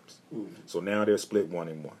 3 times. So now they're split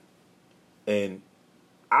 1-1. And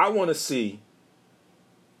I want to see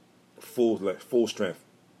full strength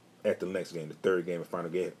at the next game, the third game and final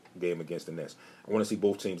game against the Nets. I want to see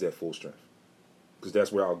both teams at full strength, because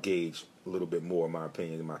that's where I'll gauge a little bit more my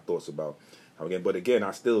opinion and my thoughts about how again. But again,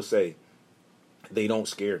 I still say they don't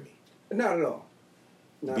scare me. Not at all.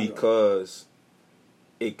 Because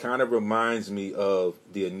it kind of reminds me of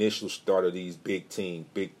the initial start of these big teams,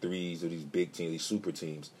 big threes, or these big teams, these super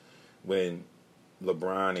teams, when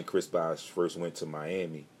LeBron and Chris Bosh first went to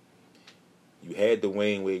Miami. You had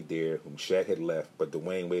Dwayne Wade there, whom Shaq had left, but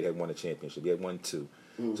Dwayne Wade had won a championship. He had won 2.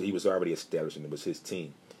 So he was already established, and it was his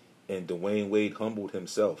team. And Dwayne Wade humbled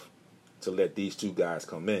himself to let these 2 guys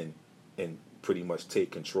come in and pretty much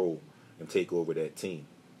take control and take over that team.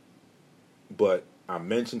 But I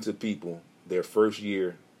mentioned to people their first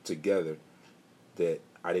year together that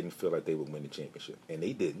I didn't feel like they would win the championship. And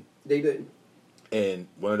they didn't. They didn't. And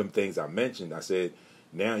one of them things I mentioned, I said,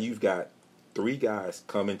 now you've got 3 guys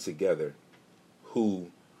coming together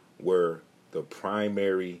who were the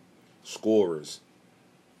primary scorers,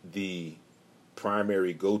 the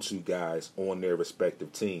primary go-to guys on their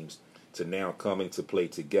respective teams, to now coming to play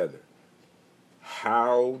together.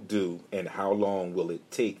 How do and how long will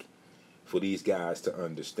it take for these guys to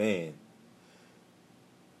understand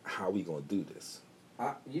how we gonna do this?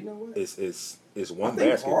 You know what? It's one I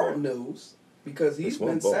think basketball. Harden knows because he's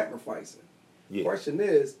been sacrificing. The question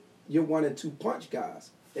is, you're 1 and 2 punch guys.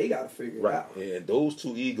 They got to figure it out. And those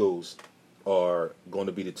 2 egos are going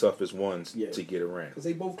to be the toughest ones to get around. Because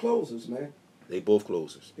they both closers, man. They both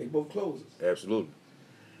closers. Absolutely.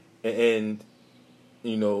 And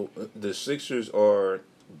you know, the Sixers are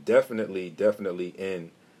definitely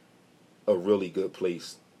in a really good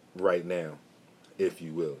place right now, if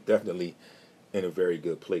you will. Definitely in a very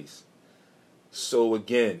good place. So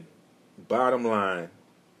again, bottom line,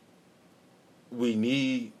 we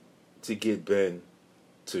need to get Ben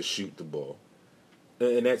to shoot the ball.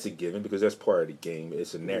 And that's a given because that's part of the game.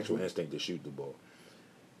 It's a natural instinct to shoot the ball.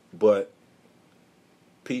 But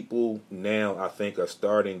people now, I think, are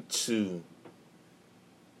starting to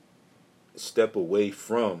step away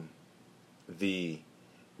from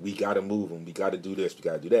we got to move him, we got to do this, we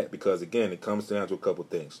got to do that. Because, again, it comes down to a couple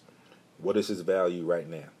things. What is his value right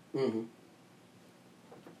now?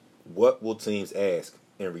 What will teams ask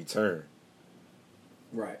in return?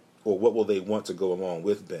 Right. Or what will they want to go along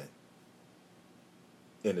with Ben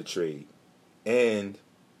in the trade? And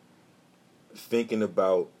thinking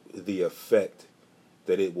about the effect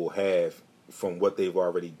that it will have from what they've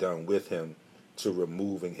already done with him to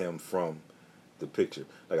removing him from the picture.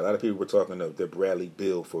 Like, a lot of people were talking of the Bradley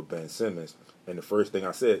Beal for Ben Simmons, and the first thing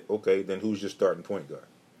I said, okay, then who's your starting point guard?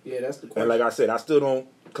 Yeah, that's the question. And like I said, I still don't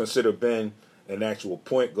consider Ben an actual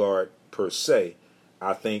point guard per se.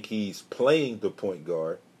 I think he's playing the point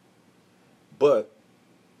guard. But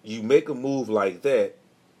you make a move like that,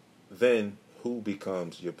 then who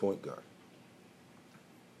becomes your point guard?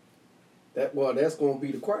 That's going to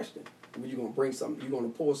be the question. You're going to bring something. You're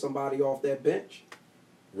going to pull somebody off that bench,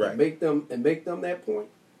 right? And make them that point,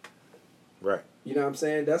 right? You know what I'm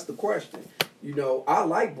saying? That's the question. You know, I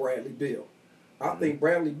like Bradley Beal. I think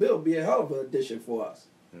Bradley Beal be a hell of an addition for us.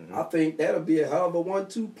 I think that'll be a hell of a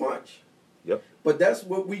 1-2 punch. Yep. But that's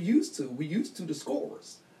what we used to. We used to the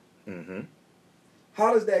scorers.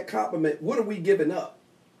 How does that complement? What are we giving up?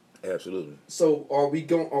 Absolutely. So are we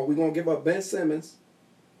going to give up Ben Simmons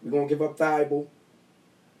We're going to give up Thibault.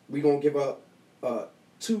 We're going to give up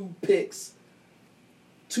 2 picks,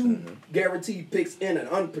 2 guaranteed picks in an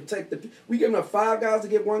unprotected. We giving up 5 guys to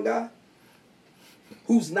get 1 guy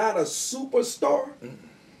who's not a superstar.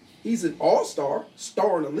 He's an all-star,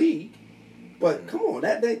 star in the league. But come on,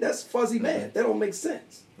 that's fuzzy math. That don't make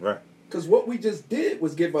sense. Right. Because what we just did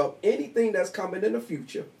was give up anything that's coming in the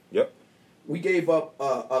future. Yep. We gave up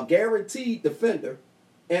a guaranteed defender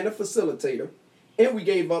and a facilitator, and we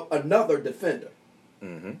gave up another defender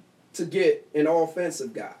to get an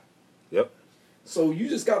offensive guy. Yep. So you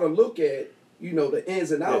just got to look at, the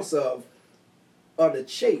ins and outs of the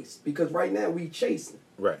chase, because right now we chasing.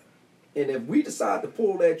 Right. And if we decide to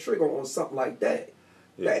pull that trigger on something like that,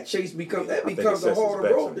 that chase becomes a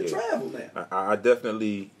harder road to travel now. I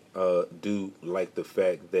definitely do like the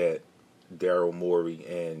fact that Daryl Morey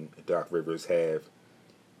and Doc Rivers have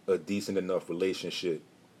a decent enough relationship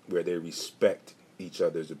where they respect each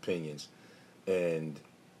other's opinions, and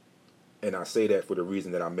I say that for the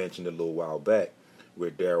reason that I mentioned a little while back,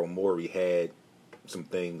 where Daryl Morey had some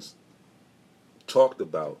things talked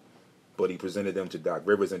about, but he presented them to Doc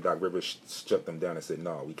Rivers, and Doc Rivers shut them down and said,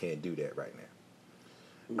 "No, we can't do that right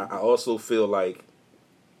now." I also feel like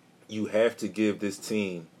you have to give this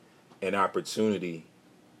team an opportunity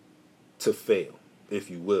to fail, if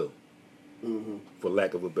you will, for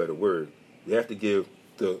lack of a better word. You have to give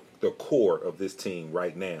the core of this team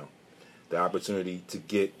right now the opportunity to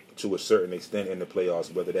get to a certain extent in the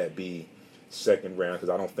playoffs, whether that be second round, because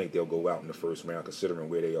I don't think they'll go out in the first round considering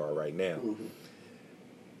where they are right now.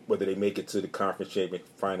 Whether they make it to the conference champion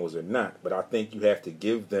finals or not. But I think you have to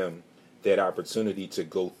give them that opportunity to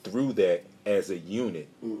go through that as a unit.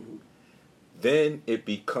 Then it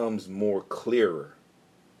becomes more clearer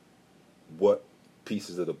what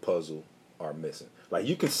pieces of the puzzle are missing. Like,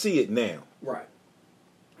 you can see it now. Right.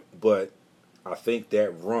 But I think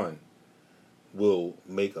that run will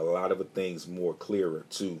make a lot of the things more clearer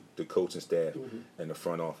to the coaching staff and the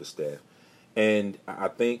front office staff. And I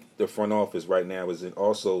think the front office right now is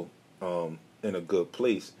also in a good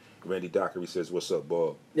place. Randy Dockery says, "What's up,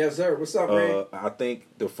 Bob?" Yes, sir. What's up, man? I think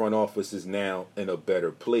the front office is now in a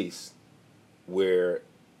better place where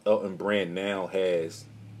Elton Brand now has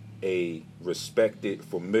a respected,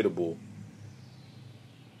 formidable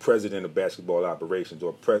president of basketball operations,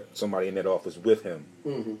 or somebody in that office with him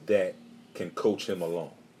that can coach him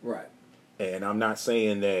along. Right. And I'm not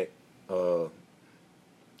saying that the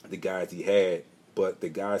guys he had, but the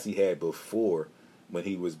guys he had before when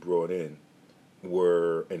he was brought in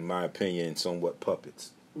were, in my opinion, somewhat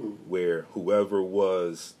puppets, where whoever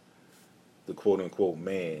was the quote-unquote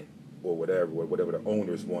man or whatever the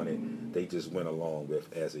owners wanted, they just went along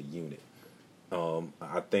with as a unit.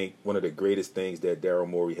 I think one of the greatest things that Daryl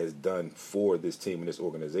Morey has done for this team and this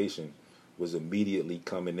organization was immediately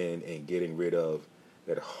coming in and getting rid of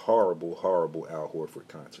that horrible, horrible Al Horford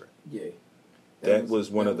contract. Yeah. That was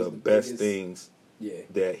one of the best things Yeah.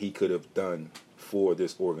 that he could have done for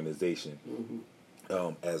this organization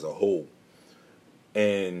as a whole.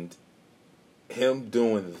 And him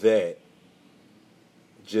doing that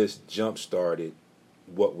just jump-started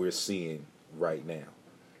what we're seeing right now.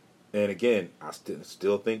 And again, I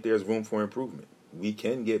still think there's room for improvement. We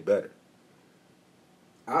can get better.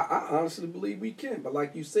 I honestly believe we can, but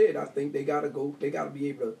like you said, I think they gotta be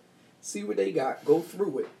able to see what they got, go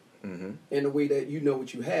through it in a way that you know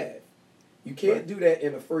what you have. You can't do that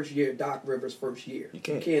in the first year, Doc Rivers' first year. You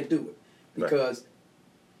can't do it because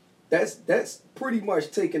that's pretty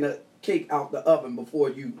much taking a cake out the oven before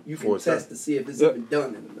you can test to see if it's even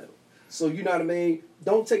done in the middle. So you know what I mean?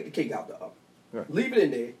 Don't take the cake out the oven. Right. Leave it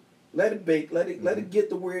in there. Let it bake. Let it get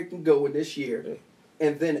to where it can go in this year. Yeah.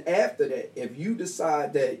 And then after that, if you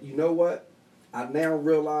decide that, you know what, I now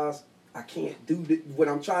realize I can't do what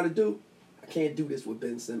I'm trying to do. I can't do this with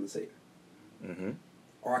Ben Simmons here.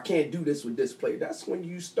 Or I can't do this with this player. That's when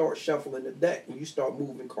you start shuffling the deck and you start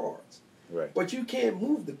moving cards. Right. But you can't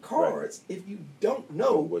move the cards if you don't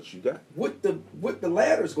know what you got, what the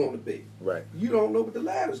ladder's going to be. Right. You don't know what the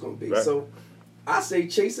ladder's going to be. Right. So I say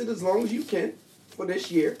chase it as long as you can for this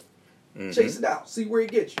year. Chase it out. See where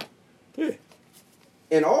it gets you. Yeah.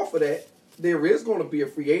 And off of that, there is going to be a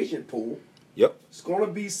free agent pool. Yep. It's going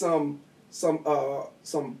to be some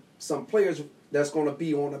players that's going to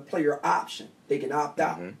be on a player option. They can opt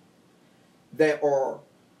out. That are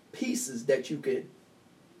pieces that you could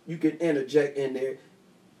interject in there. A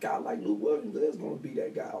guy like Lou Williams is going to be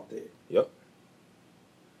that guy out there. Yep.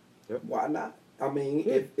 Why not? I mean,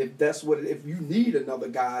 if that's if you need another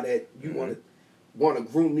guy that you want to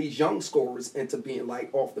groom these young scorers into being like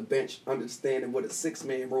off the bench, understanding what a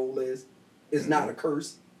 6-man role is not a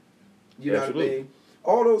curse. You know what I mean?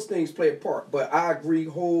 all those things play a part. But I agree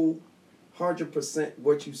 100%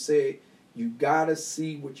 what you said. You gotta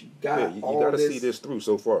see what you got. Yeah, you gotta see this through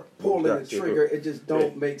so far. Pulling the trigger, it just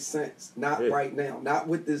don't make sense. Not right now. Not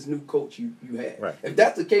with this new coach you had. Right. If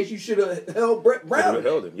that's the case, you should have held Brett Brown.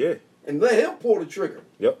 Held him, yeah. And let him pull the trigger.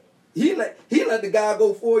 Yep. He let the guy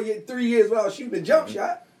go 3 years without shooting a jump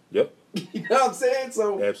shot. Yep. You know what I'm saying?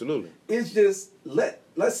 So absolutely. It's just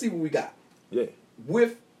let's see what we got. Yeah.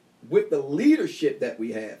 With the leadership that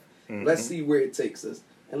we have, let's see where it takes us.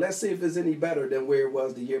 And let's see if it's any better than where it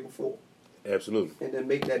was the year before. Absolutely. And then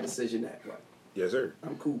make that decision that way. Yes, sir.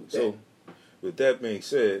 I'm cool with that. So, with that being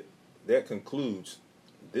said, that concludes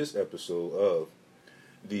this episode of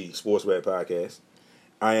the Sports Rap Podcast.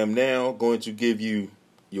 I am now going to give you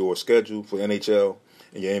your schedule for NHL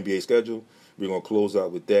and your NBA schedule. We're going to close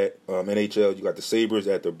out with that. NHL, you got the Sabres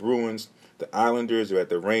at the Bruins. The Islanders are at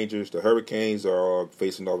the Rangers. The Hurricanes are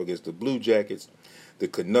facing off against the Blue Jackets. The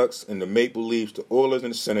Canucks and the Maple Leafs. The Oilers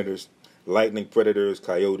and the Senators. Lightning, Predators,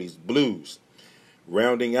 Coyotes, Blues.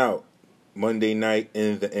 Rounding out Monday night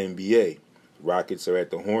in the NBA. Rockets are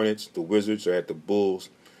at the Hornets. The Wizards are at the Bulls.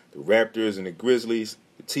 The Raptors and the Grizzlies.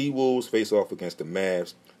 The T-Wolves face off against the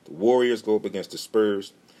Mavs. The Warriors go up against the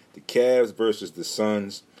Spurs. The Cavs versus the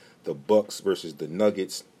Suns. The Bucks versus the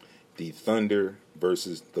Nuggets. The Thunder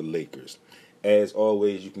versus the Lakers. As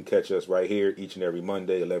always, you can catch us right here each and every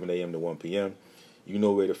Monday, 11 a.m. to 1 p.m. You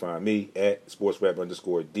know where to find me at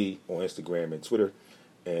sportsrap_D on Instagram and Twitter.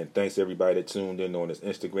 And thanks to everybody that tuned in on this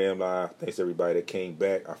Instagram Live. Thanks to everybody that came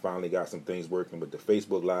back. I finally got some things working with the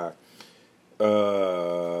Facebook Live.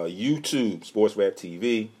 YouTube, Sports Rap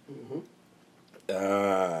TV.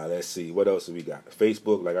 Let's see. What else have we got?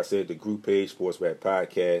 Facebook, like I said, the group page, Sports Rap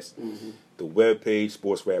Podcast. The web page,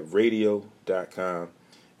 sportsrapradio.com.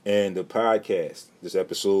 And the podcast. This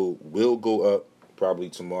episode will go up probably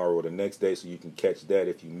tomorrow or the next day, so you can catch that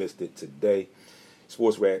if you missed it today.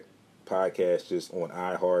 Sports Rap Podcast just on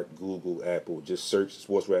iHeart, Google, Apple. Just search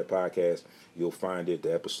Sports Rap Podcast. You'll find it.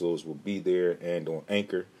 The episodes will be there and on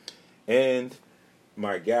Anchor. And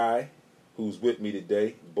my guy who's with me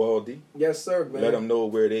today, Baldy. Yes, sir, man. Let them know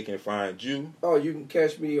where they can find you. Oh, you can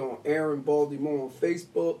catch me on Aaron Baltimore on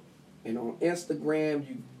Facebook and on Instagram,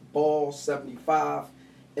 you Ball75.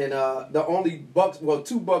 And the only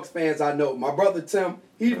two Bucks fans I know, my brother Tim,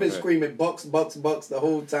 he's been screaming Bucks, Bucks, Bucks the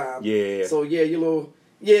whole time. Yeah. So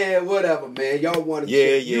yeah, whatever, man. Y'all want to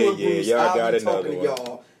yeah, you and Bruce, y'all got I'll be another talking one. to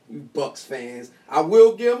y'all, you Bucks fans. I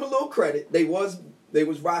will give them a little credit. They was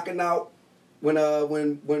rocking out when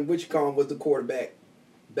Wichcombe was the quarterback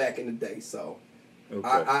back in the day. So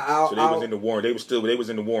okay. So they was in the Warren. They was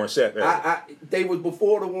in the Warren set. They was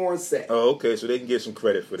before the Warren set. Oh, okay. So they can get some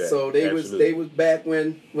credit for that. So they was back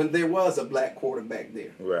when there was a black quarterback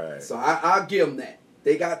there. Right. So I'll give them that.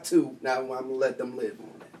 They got two. Now I'm gonna let them live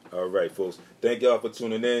on that. All right, folks. Thank y'all for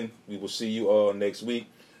tuning in. We will see you all next week.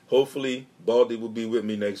 Hopefully, Baldy will be with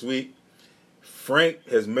me next week. Frank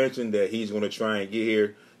has mentioned that he's going to try and get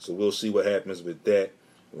here, so we'll see what happens with that.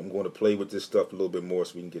 I'm going to play with this stuff a little bit more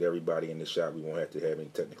so we can get everybody in the shot. We won't have to have any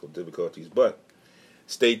technical difficulties. But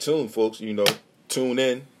stay tuned, folks. Tune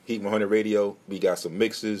in. Heat 100 Radio. We got some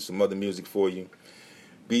mixes, some other music for you.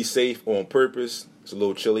 Be safe on purpose. It's a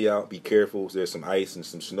little chilly out. Be careful. There's some ice and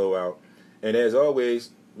some snow out. And as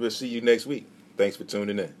always, we'll see you next week. Thanks for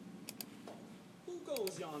tuning in. Who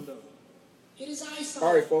goes yonder? It is I, sir.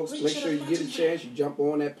 All right, folks. Make sure you get a chance. You jump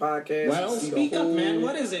on that podcast. Well, speak up, man.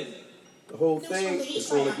 What is it? The whole thing is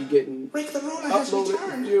going to be getting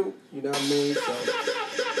uploaded to you. You know what I mean? So,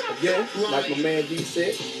 again, like my man D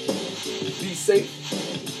said, be safe.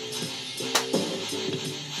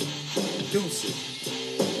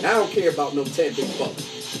 Deuces. I don't care about no 10 big bucks.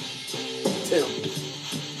 Timothy.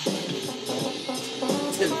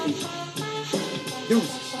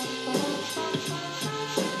 Deuces.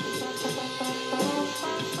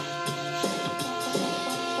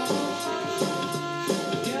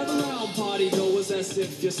 As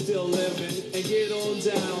if you're still living and get on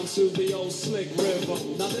down to the old slick river.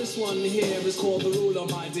 Now this one here is called the ruler,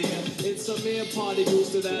 my dear. It's a mere party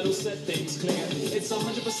booster that'll set things clear. It's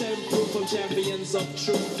 100% proof from champions of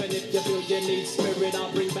truth. And if you feel you need spirit,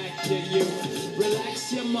 I'll bring back your youth.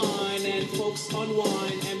 Relax your mind and folks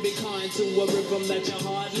unwind and be kind to a rhythm that you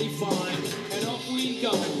hardly find. And off we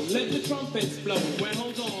go, let the trumpets blow. Well,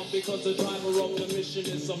 hold on, because the driver of the mission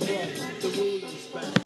is a bro. The ruler's back.